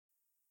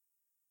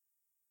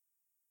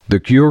The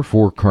Cure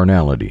for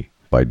Carnality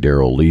by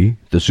Darrell Lee,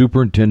 the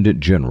Superintendent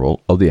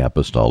General of the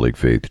Apostolic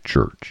Faith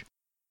Church.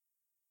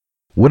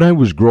 When I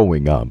was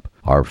growing up,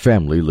 our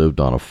family lived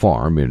on a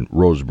farm in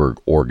Roseburg,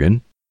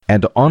 Oregon,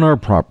 and on our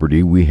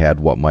property we had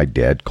what my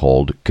dad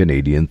called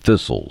Canadian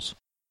thistles.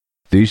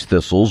 These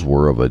thistles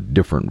were of a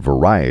different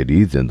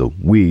variety than the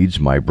weeds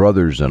my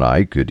brothers and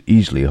I could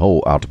easily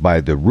hoe out by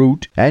the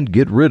root and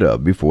get rid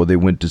of before they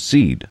went to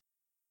seed.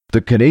 The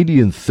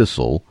Canadian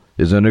thistle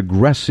is an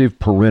aggressive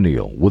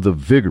perennial with a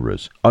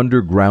vigorous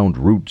underground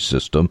root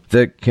system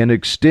that can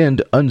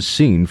extend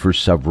unseen for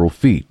several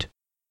feet.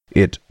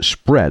 It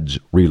spreads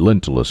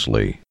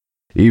relentlessly.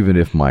 Even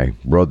if my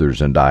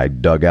brothers and I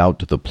dug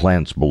out the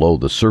plants below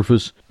the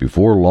surface,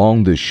 before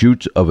long the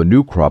shoots of a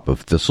new crop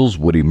of thistles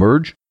would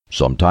emerge,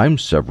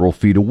 sometimes several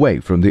feet away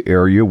from the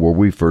area where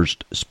we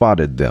first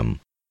spotted them.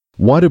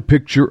 What a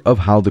picture of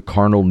how the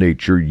carnal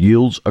nature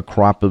yields a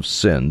crop of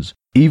sins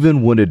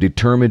even when a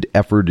determined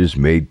effort is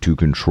made to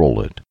control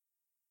it.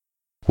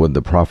 When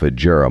the prophet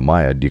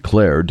Jeremiah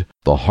declared,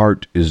 "The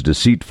heart is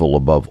deceitful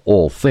above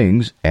all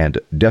things and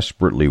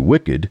desperately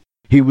wicked,"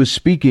 he was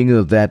speaking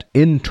of that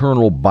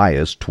internal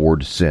bias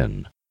toward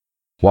sin.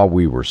 While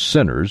we were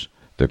sinners,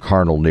 the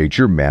carnal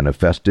nature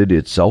manifested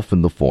itself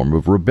in the form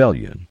of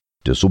rebellion,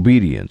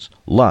 disobedience,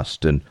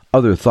 lust, and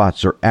other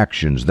thoughts or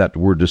actions that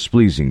were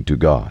displeasing to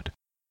God.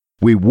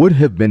 We would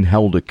have been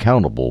held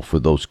accountable for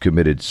those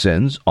committed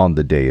sins on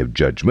the day of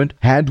judgment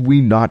had we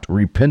not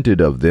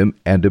repented of them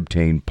and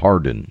obtained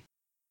pardon.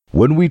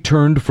 When we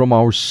turned from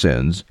our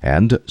sins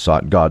and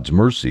sought God's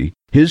mercy,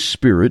 His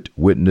Spirit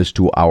witnessed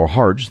to our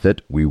hearts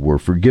that we were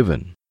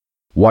forgiven.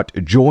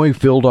 What joy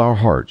filled our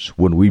hearts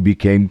when we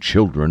became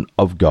children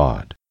of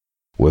God.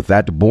 With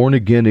that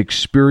born-again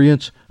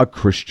experience, a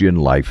Christian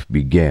life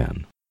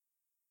began.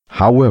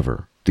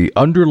 However, the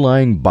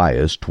underlying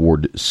bias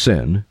toward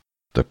sin,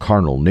 the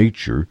carnal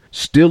nature,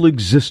 still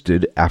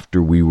existed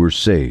after we were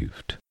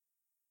saved.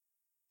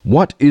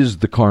 What is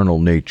the carnal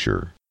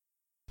nature?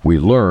 We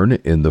learn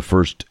in the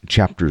first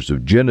chapters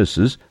of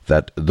Genesis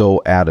that though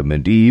Adam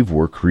and Eve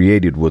were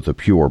created with a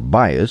pure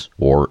bias,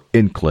 or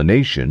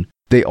inclination,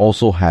 they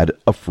also had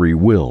a free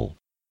will.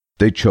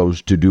 They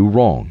chose to do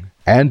wrong,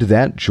 and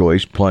that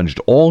choice plunged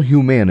all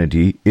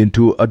humanity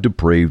into a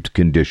depraved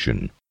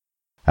condition.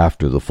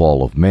 After the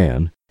fall of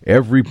man,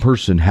 every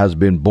person has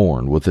been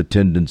born with a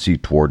tendency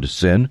toward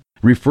sin,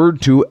 referred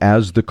to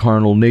as the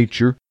carnal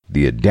nature,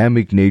 the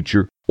Adamic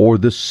nature, or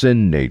the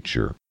sin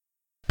nature.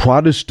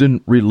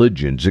 Protestant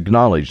religions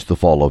acknowledge the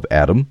fall of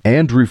Adam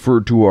and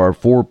refer to our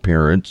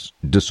foreparents'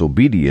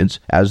 disobedience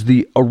as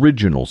the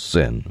original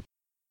sin.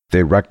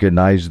 They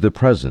recognize the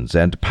presence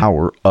and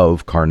power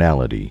of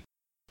carnality.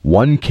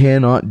 One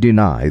cannot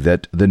deny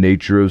that the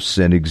nature of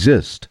sin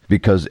exists,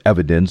 because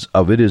evidence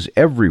of it is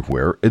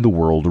everywhere in the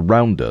world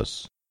around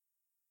us.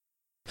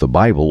 The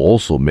Bible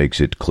also makes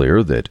it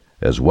clear that,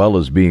 as well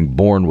as being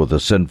born with a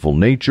sinful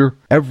nature,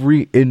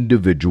 every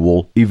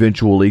individual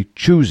eventually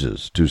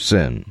chooses to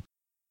sin.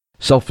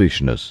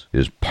 Selfishness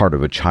is part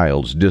of a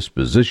child's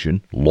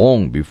disposition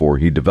long before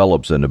he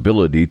develops an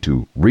ability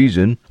to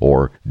reason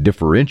or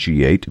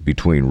differentiate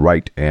between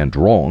right and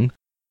wrong.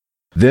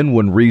 Then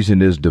when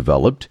reason is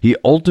developed, he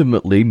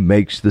ultimately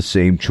makes the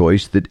same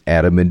choice that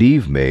Adam and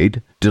Eve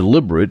made,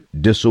 deliberate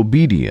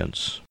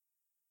disobedience.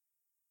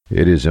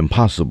 It is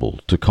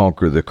impossible to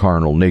conquer the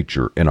carnal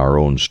nature in our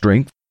own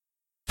strength.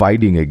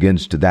 Fighting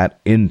against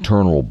that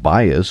internal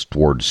bias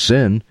toward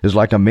sin is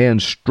like a man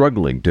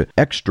struggling to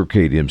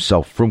extricate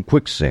himself from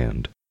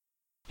quicksand.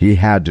 He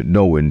had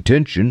no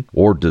intention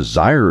or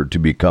desire to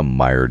become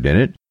mired in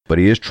it, but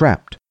he is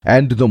trapped,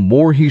 and the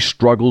more he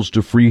struggles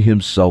to free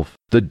himself,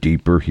 the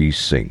deeper he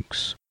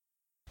sinks.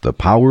 The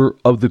power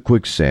of the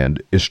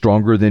quicksand is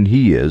stronger than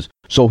he is,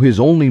 so his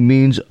only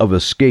means of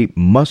escape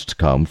must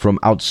come from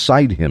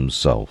outside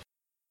himself.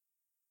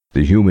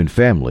 The human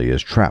family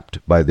is trapped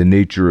by the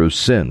nature of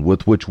sin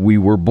with which we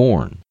were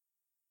born.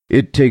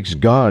 It takes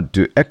God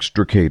to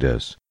extricate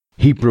us.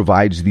 He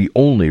provides the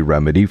only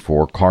remedy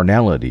for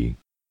carnality.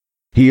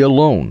 He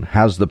alone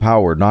has the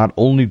power not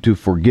only to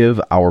forgive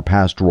our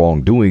past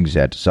wrongdoings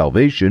at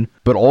salvation,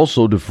 but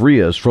also to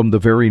free us from the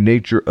very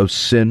nature of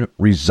sin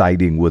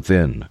residing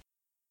within.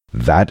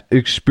 That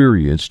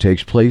experience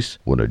takes place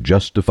when a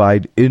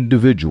justified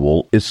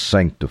individual is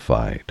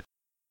sanctified.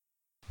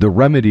 The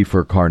remedy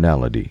for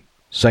carnality: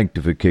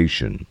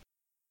 sanctification.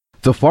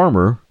 The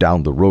farmer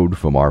down the road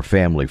from our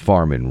family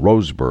farm in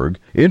Roseburg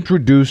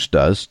introduced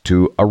us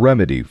to a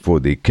remedy for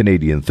the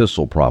Canadian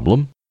thistle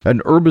problem, an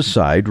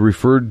herbicide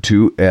referred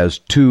to as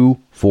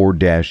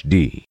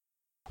 2,4-D.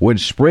 When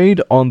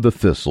sprayed on the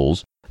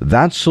thistles,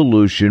 that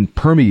solution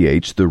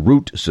permeates the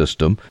root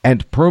system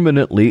and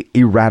permanently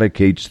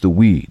eradicates the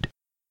weed.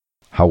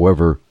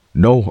 However,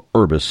 no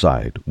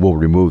herbicide will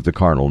remove the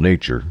carnal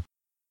nature.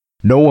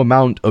 No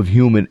amount of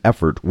human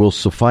effort will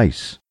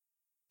suffice.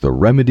 The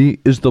remedy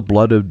is the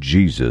blood of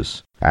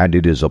Jesus, and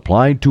it is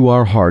applied to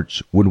our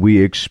hearts when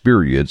we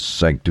experience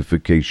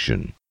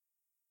sanctification.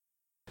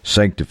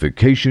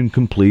 Sanctification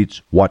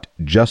completes what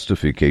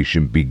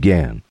justification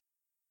began.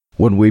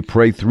 When we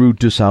pray through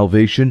to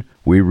salvation,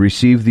 we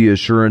receive the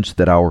assurance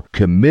that our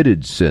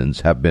committed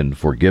sins have been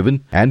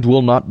forgiven and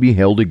will not be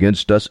held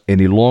against us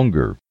any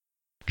longer.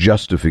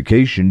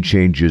 Justification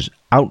changes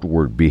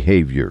outward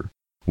behavior.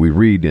 We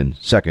read in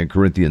 2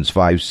 Corinthians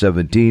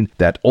 5:17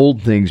 that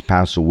old things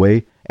pass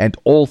away and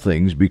all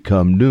things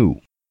become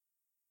new.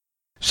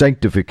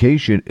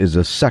 Sanctification is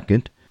a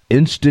second,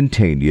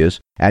 instantaneous,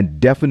 and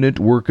definite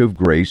work of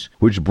grace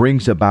which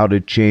brings about a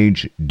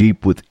change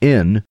deep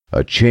within,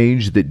 a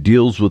change that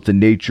deals with the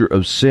nature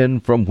of sin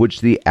from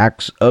which the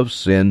acts of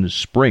sin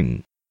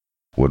spring.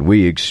 When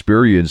we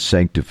experience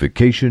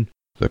sanctification,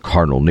 the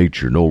carnal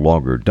nature no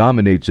longer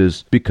dominates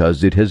us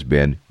because it has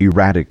been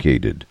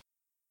eradicated.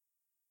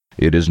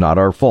 It is not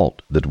our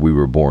fault that we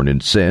were born in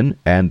sin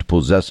and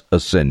possess a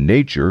sin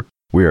nature.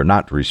 We are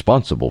not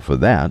responsible for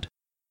that.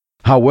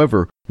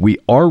 However, we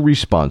are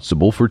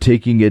responsible for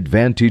taking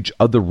advantage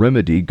of the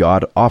remedy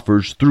God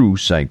offers through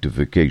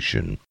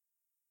sanctification.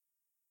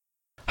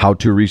 How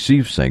to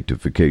receive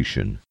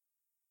sanctification.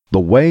 The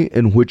way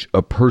in which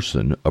a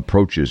person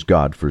approaches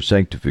God for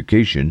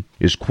sanctification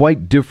is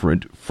quite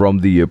different from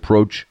the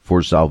approach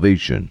for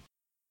salvation.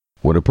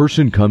 When a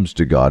person comes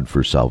to God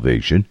for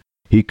salvation,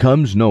 he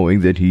comes knowing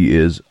that he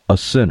is a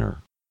sinner.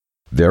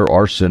 There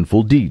are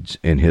sinful deeds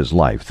in his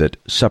life that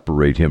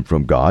separate him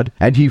from God,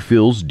 and he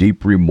feels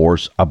deep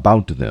remorse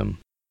about them.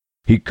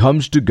 He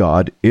comes to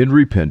God in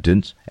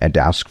repentance and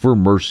asks for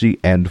mercy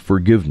and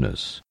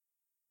forgiveness.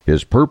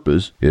 His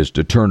purpose is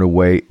to turn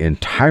away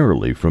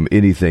entirely from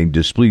anything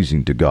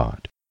displeasing to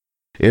God.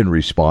 In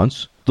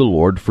response, the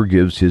Lord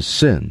forgives his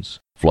sins,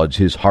 floods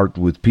his heart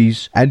with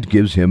peace, and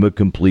gives him a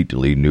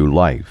completely new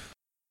life.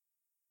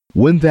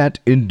 When that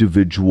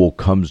individual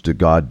comes to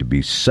God to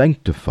be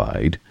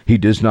sanctified, he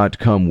does not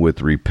come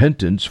with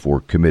repentance for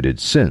committed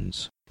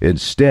sins.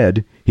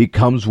 Instead, he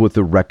comes with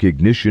the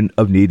recognition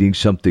of needing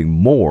something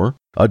more,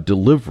 a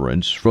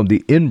deliverance from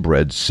the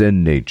inbred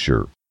sin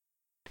nature.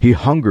 He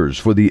hungers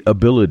for the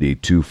ability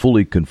to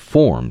fully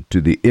conform to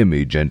the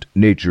image and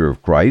nature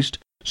of Christ,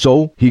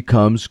 so he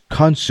comes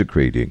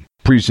consecrating,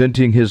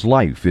 presenting his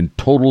life in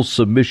total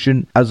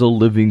submission as a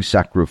living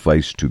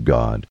sacrifice to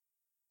God.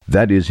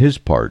 That is his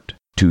part,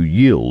 to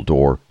yield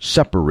or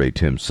separate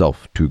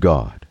himself to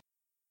God.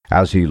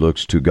 As he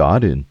looks to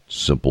God in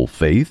simple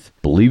faith,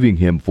 believing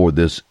him for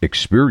this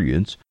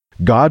experience,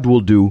 God will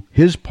do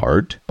his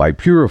part by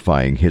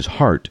purifying his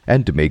heart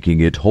and making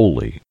it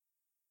holy.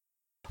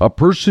 A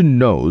person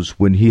knows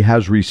when he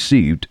has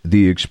received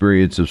the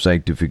experience of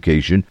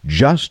sanctification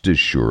just as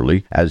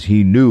surely as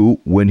he knew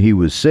when he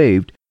was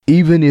saved,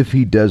 even if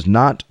he does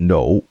not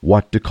know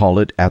what to call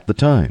it at the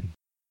time.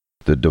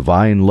 The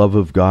divine love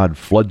of God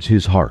floods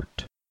his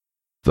heart.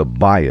 The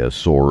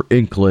bias or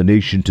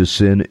inclination to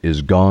sin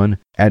is gone,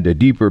 and a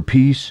deeper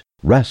peace,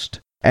 rest,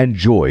 and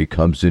joy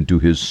comes into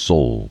his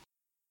soul.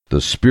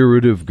 The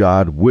Spirit of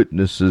God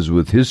witnesses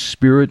with his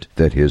spirit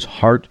that his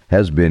heart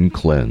has been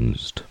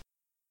cleansed.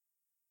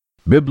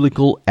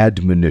 Biblical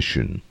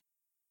admonition.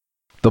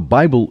 The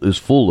Bible is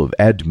full of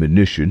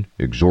admonition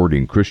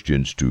exhorting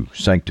Christians to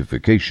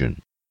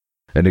sanctification.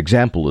 An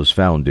example is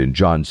found in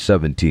John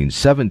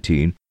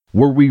 17:17,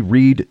 where we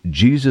read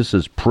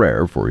Jesus'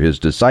 prayer for his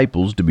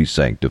disciples to be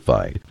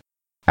sanctified.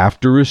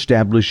 After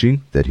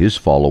establishing that his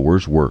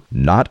followers were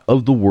not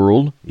of the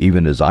world,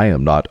 even as I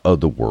am not of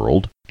the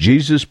world,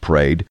 Jesus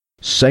prayed,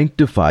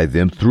 "Sanctify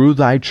them through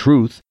thy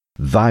truth,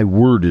 thy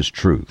word is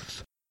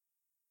truth."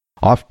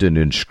 Often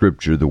in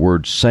Scripture, the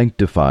words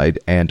sanctified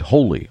and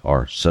holy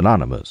are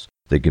synonymous.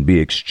 They can be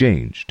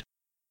exchanged.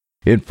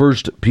 In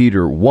 1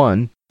 Peter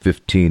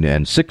 1:15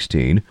 and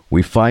 16,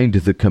 we find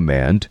the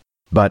command,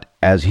 "But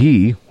as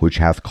he which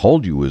hath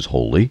called you is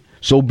holy,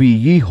 so be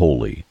ye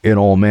holy in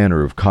all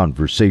manner of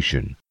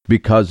conversation,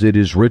 because it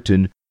is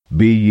written,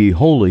 Be ye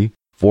holy,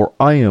 for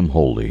I am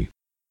holy."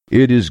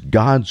 It is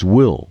God's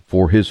will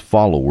for his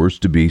followers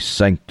to be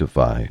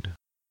sanctified.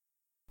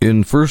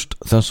 In 1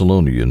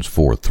 Thessalonians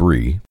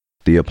 4:3,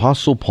 the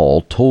Apostle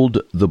Paul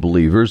told the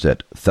believers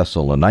at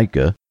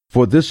Thessalonica,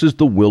 "For this is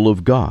the will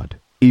of God,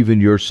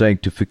 even your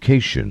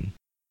sanctification."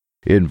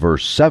 In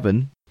verse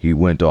 7, he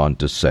went on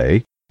to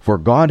say, "For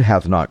God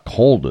hath not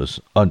called us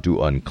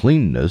unto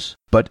uncleanness,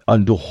 but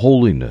unto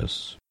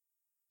holiness."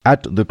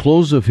 At the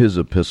close of his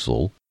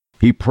epistle,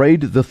 he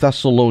prayed the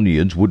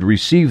Thessalonians would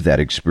receive that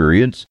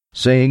experience,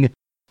 saying,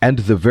 "And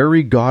the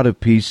very God of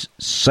peace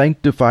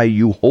sanctify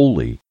you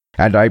wholly,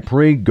 and I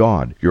pray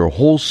God your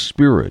whole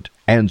spirit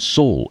and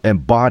soul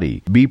and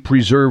body be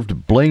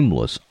preserved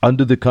blameless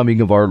unto the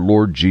coming of our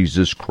Lord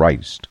Jesus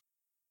Christ.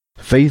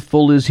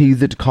 Faithful is he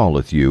that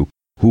calleth you,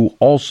 who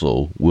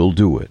also will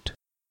do it."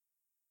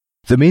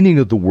 The meaning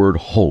of the word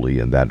holy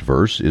in that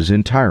verse is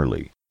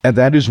entirely, and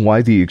that is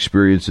why the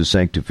experience of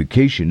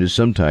sanctification is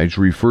sometimes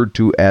referred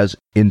to as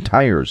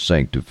entire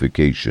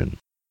sanctification.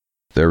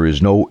 There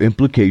is no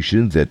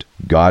implication that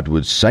God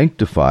would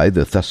sanctify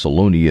the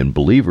Thessalonian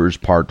believers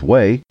part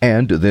way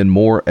and then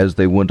more as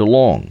they went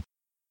along.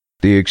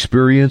 The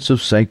experience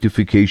of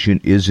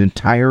sanctification is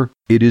entire,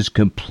 it is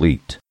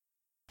complete.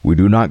 we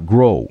do not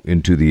grow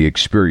into the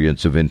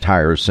experience of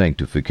entire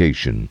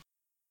sanctification.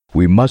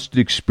 We must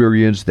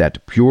experience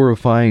that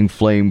purifying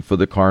flame for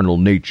the carnal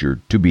nature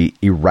to be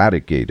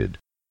eradicated.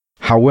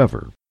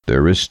 However,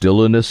 there is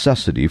still a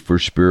necessity for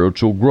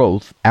spiritual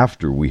growth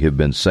after we have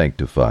been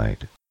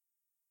sanctified.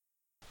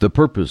 The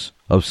purpose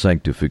of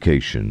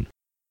sanctification.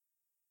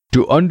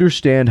 To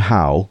understand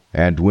how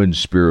and when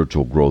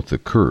spiritual growth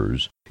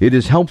occurs, it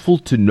is helpful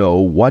to know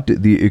what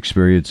the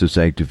experience of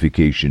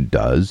sanctification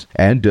does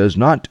and does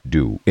not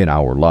do in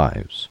our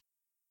lives.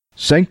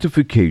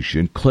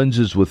 Sanctification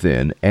cleanses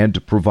within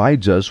and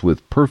provides us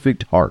with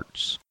perfect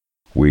hearts.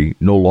 We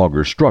no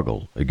longer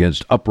struggle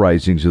against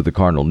uprisings of the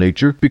carnal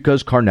nature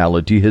because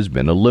carnality has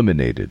been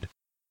eliminated.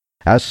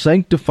 As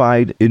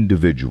sanctified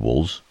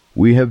individuals,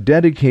 we have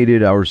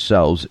dedicated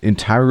ourselves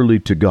entirely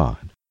to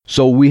God.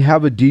 So we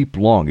have a deep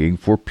longing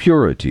for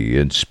purity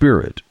in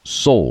spirit,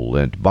 soul,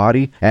 and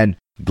body, and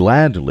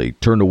gladly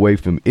turn away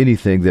from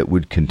anything that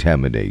would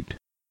contaminate.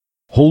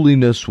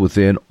 Holiness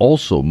within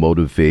also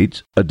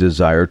motivates a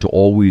desire to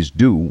always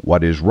do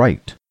what is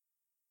right.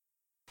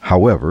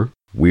 However,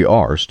 we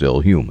are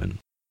still human.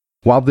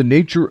 While the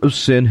nature of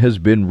sin has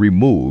been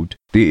removed,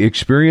 the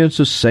experience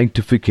of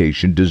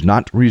sanctification does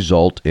not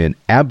result in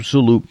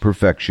absolute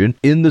perfection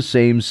in the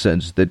same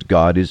sense that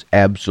God is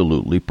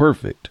absolutely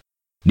perfect.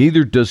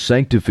 Neither does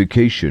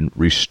sanctification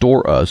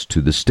restore us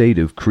to the state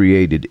of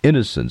created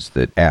innocence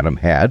that Adam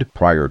had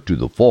prior to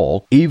the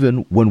fall,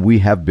 even when we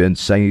have been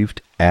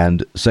saved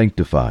and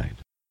sanctified.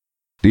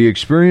 The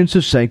experience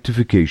of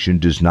sanctification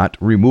does not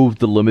remove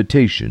the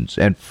limitations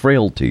and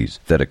frailties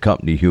that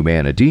accompany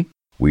humanity.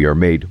 We are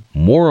made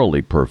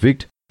morally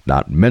perfect,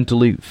 not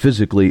mentally,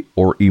 physically,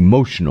 or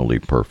emotionally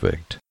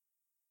perfect.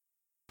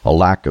 A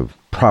lack of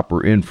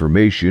proper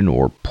information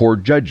or poor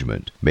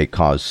judgment may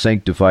cause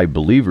sanctified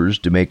believers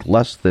to make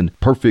less than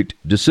perfect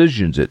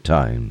decisions at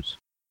times.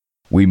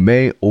 We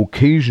may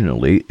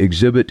occasionally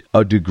exhibit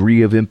a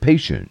degree of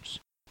impatience,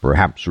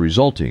 perhaps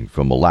resulting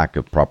from a lack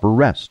of proper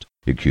rest,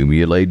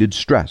 accumulated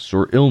stress,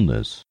 or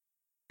illness.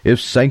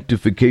 If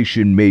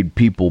sanctification made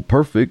people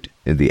perfect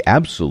in the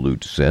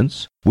absolute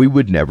sense, we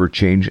would never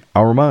change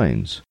our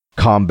minds,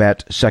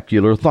 combat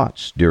secular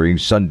thoughts during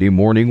Sunday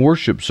morning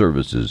worship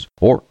services,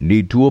 or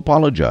need to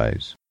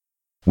apologize.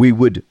 We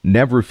would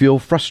never feel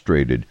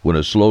frustrated when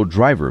a slow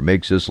driver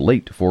makes us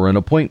late for an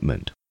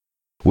appointment.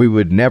 We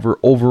would never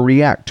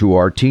overreact to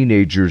our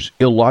teenagers'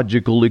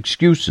 illogical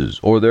excuses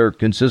or their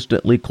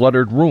consistently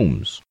cluttered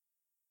rooms.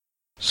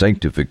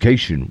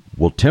 Sanctification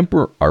will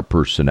temper our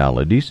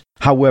personalities.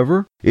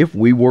 However, if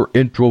we were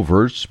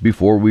introverts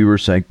before we were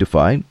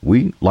sanctified,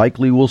 we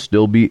likely will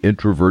still be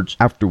introverts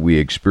after we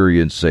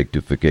experience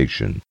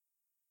sanctification.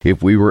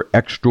 If we were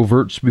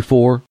extroverts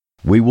before,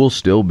 we will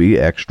still be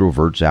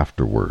extroverts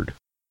afterward.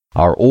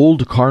 Our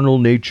old carnal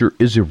nature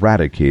is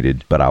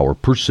eradicated, but our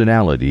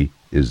personality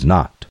is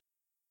not.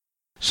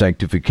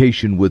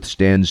 Sanctification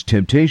withstands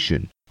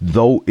temptation,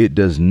 though it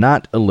does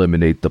not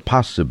eliminate the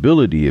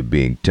possibility of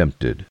being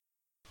tempted.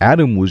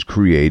 Adam was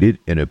created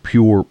in a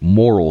pure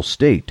moral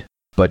state,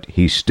 but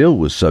he still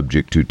was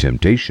subject to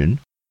temptation.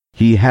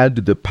 He had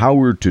the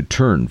power to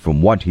turn from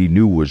what he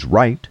knew was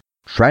right.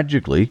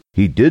 Tragically,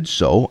 he did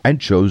so and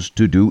chose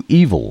to do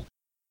evil.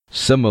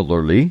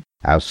 Similarly,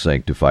 as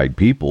sanctified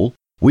people,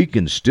 we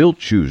can still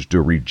choose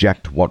to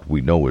reject what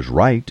we know is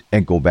right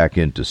and go back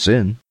into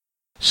sin.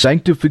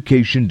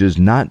 Sanctification does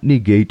not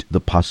negate the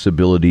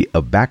possibility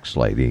of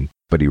backsliding,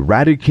 but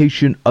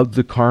eradication of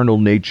the carnal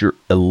nature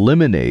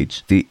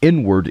eliminates the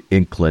inward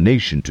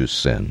inclination to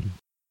sin.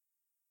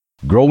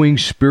 Growing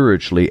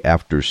spiritually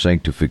after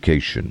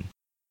sanctification.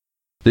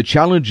 The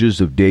challenges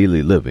of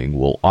daily living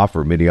will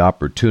offer many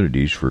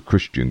opportunities for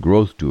Christian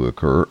growth to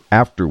occur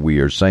after we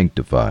are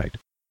sanctified.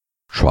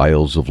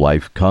 Trials of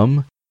life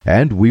come,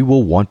 and we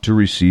will want to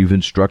receive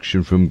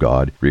instruction from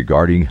God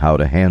regarding how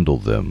to handle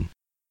them.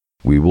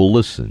 We will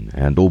listen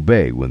and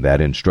obey when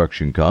that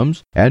instruction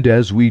comes, and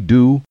as we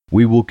do,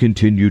 we will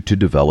continue to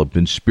develop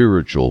in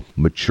spiritual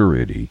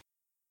maturity.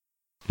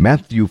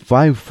 Matthew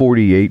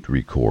 5:48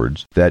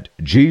 records that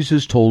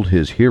Jesus told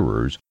his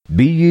hearers,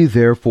 "Be ye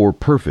therefore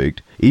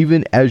perfect,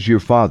 even as your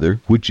Father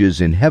which is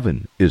in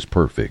heaven is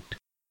perfect."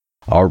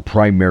 Our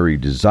primary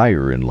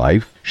desire in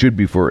life should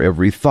be for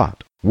every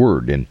thought,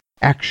 word, and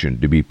action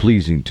to be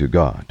pleasing to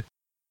God.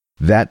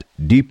 That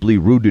deeply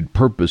rooted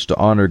purpose to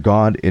honor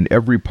God in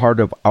every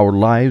part of our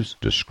lives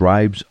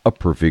describes a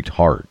perfect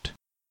heart.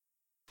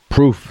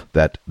 Proof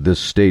that this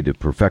state of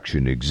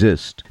perfection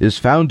exists is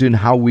found in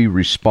how we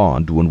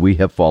respond when we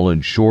have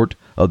fallen short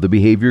of the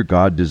behavior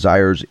God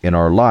desires in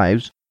our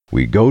lives.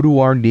 We go to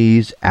our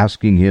knees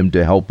asking Him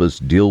to help us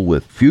deal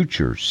with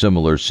future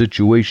similar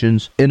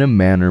situations in a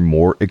manner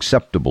more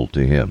acceptable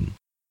to Him.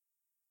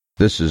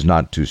 This is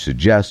not to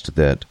suggest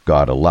that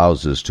God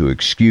allows us to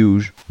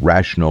excuse,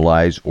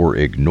 rationalize, or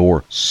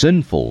ignore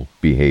sinful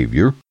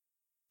behavior.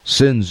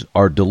 Sins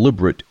are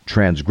deliberate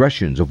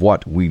transgressions of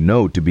what we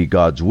know to be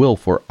God's will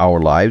for our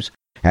lives,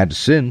 and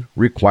sin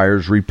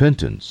requires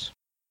repentance.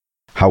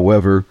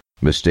 However,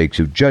 mistakes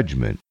of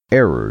judgment,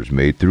 Errors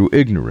made through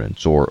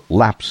ignorance or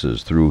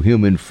lapses through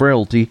human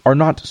frailty are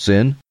not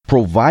sin,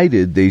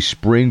 provided they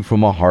spring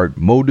from a heart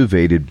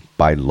motivated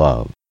by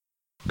love.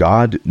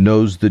 God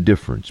knows the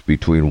difference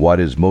between what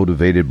is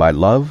motivated by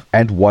love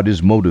and what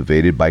is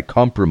motivated by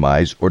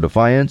compromise or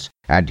defiance,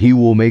 and He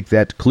will make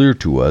that clear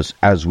to us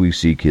as we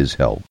seek His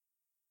help.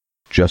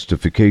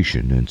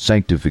 Justification and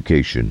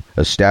sanctification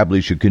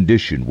establish a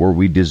condition where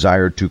we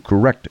desire to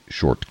correct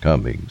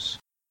shortcomings.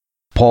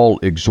 Paul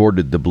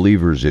exhorted the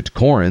believers at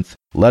Corinth,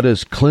 "Let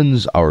us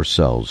cleanse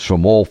ourselves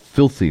from all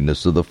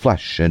filthiness of the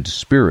flesh and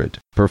spirit,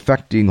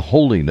 perfecting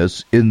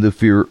holiness in the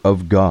fear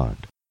of God."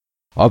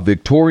 A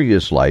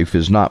victorious life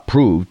is not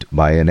proved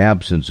by an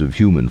absence of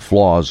human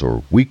flaws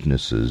or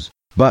weaknesses,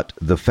 but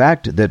the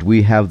fact that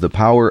we have the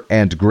power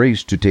and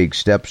grace to take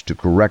steps to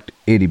correct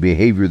any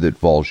behavior that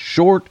falls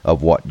short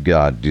of what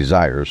God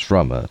desires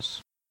from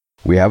us.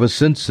 We have a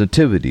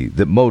sensitivity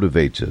that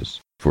motivates us,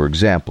 for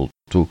example,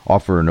 to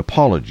offer an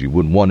apology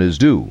when one is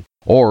due,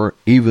 or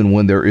even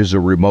when there is a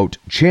remote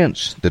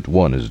chance that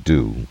one is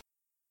due.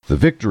 The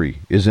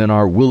victory is in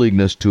our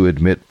willingness to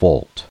admit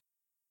fault.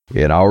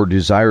 In our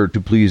desire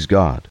to please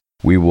God,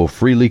 we will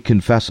freely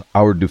confess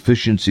our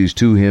deficiencies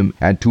to Him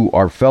and to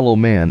our fellow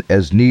man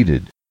as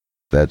needed.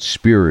 That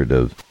spirit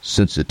of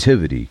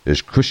sensitivity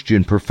is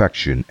Christian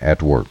perfection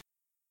at work.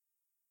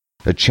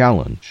 A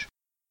challenge.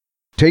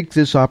 Take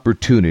this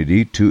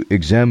opportunity to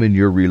examine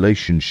your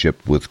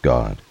relationship with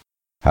God.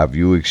 Have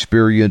you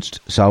experienced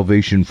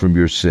salvation from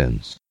your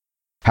sins?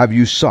 Have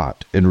you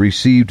sought and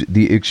received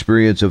the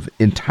experience of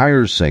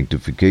entire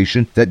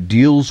sanctification that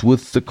deals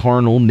with the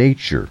carnal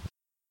nature?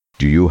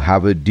 Do you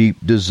have a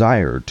deep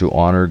desire to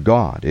honor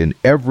God in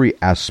every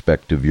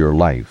aspect of your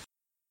life?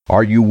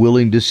 Are you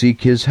willing to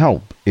seek His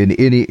help in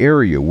any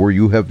area where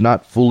you have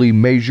not fully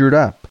measured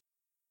up?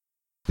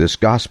 This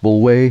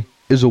gospel way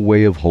is a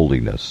way of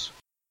holiness.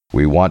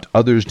 We want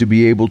others to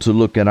be able to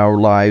look in our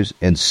lives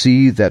and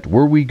see that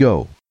where we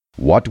go,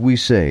 what we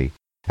say,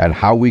 and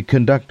how we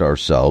conduct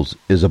ourselves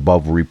is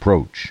above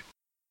reproach.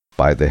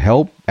 By the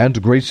help and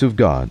grace of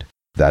God,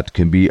 that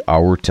can be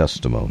our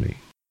testimony.